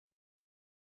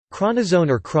Chronozone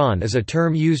or chron is a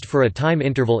term used for a time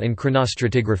interval in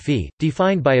chronostratigraphy,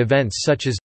 defined by events such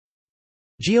as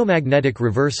geomagnetic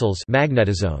reversals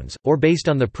magnetozones, or based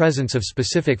on the presence of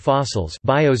specific fossils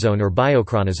biozone or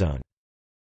biochronozone.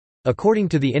 According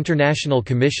to the International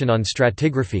Commission on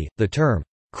Stratigraphy, the term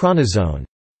chronozone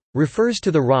refers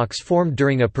to the rocks formed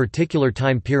during a particular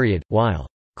time period, while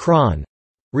chron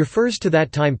refers to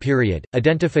that time period.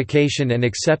 Identification and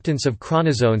acceptance of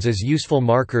chronozones as useful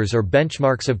markers or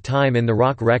benchmarks of time in the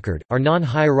rock record are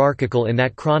non-hierarchical in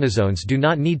that chronozones do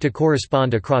not need to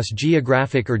correspond across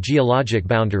geographic or geologic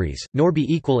boundaries, nor be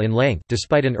equal in length,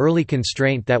 despite an early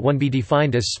constraint that one be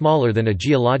defined as smaller than a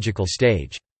geological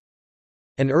stage.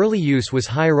 An early use was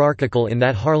hierarchical in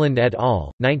that Harland et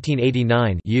al.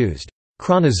 1989 used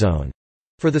chronozone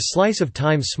for the slice of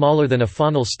time smaller than a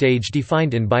faunal stage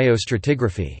defined in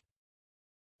biostratigraphy.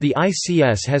 The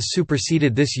ICS has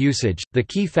superseded this usage. The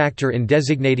key factor in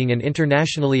designating an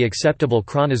internationally acceptable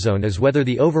chronozone is whether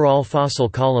the overall fossil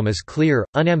column is clear,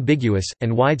 unambiguous,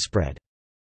 and widespread.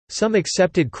 Some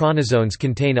accepted chronozones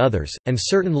contain others, and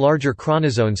certain larger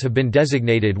chronozones have been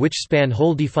designated which span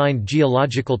whole defined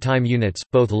geological time units,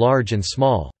 both large and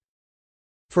small.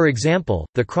 For example,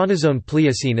 the chronozone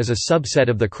Pliocene is a subset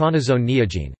of the chronozone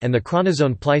Neogene, and the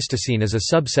chronozone Pleistocene is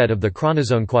a subset of the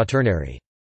chronozone Quaternary.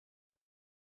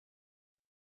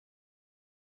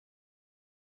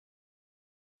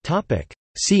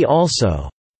 See also: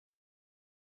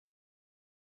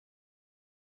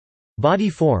 Body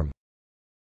form,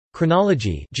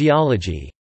 Chronology geology,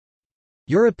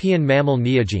 European mammal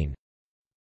Neogene,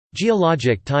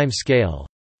 Geologic time scale,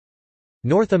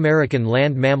 North American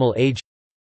land mammal age,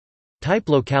 Type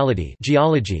locality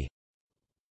geology,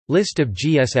 List of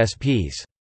GSSPs.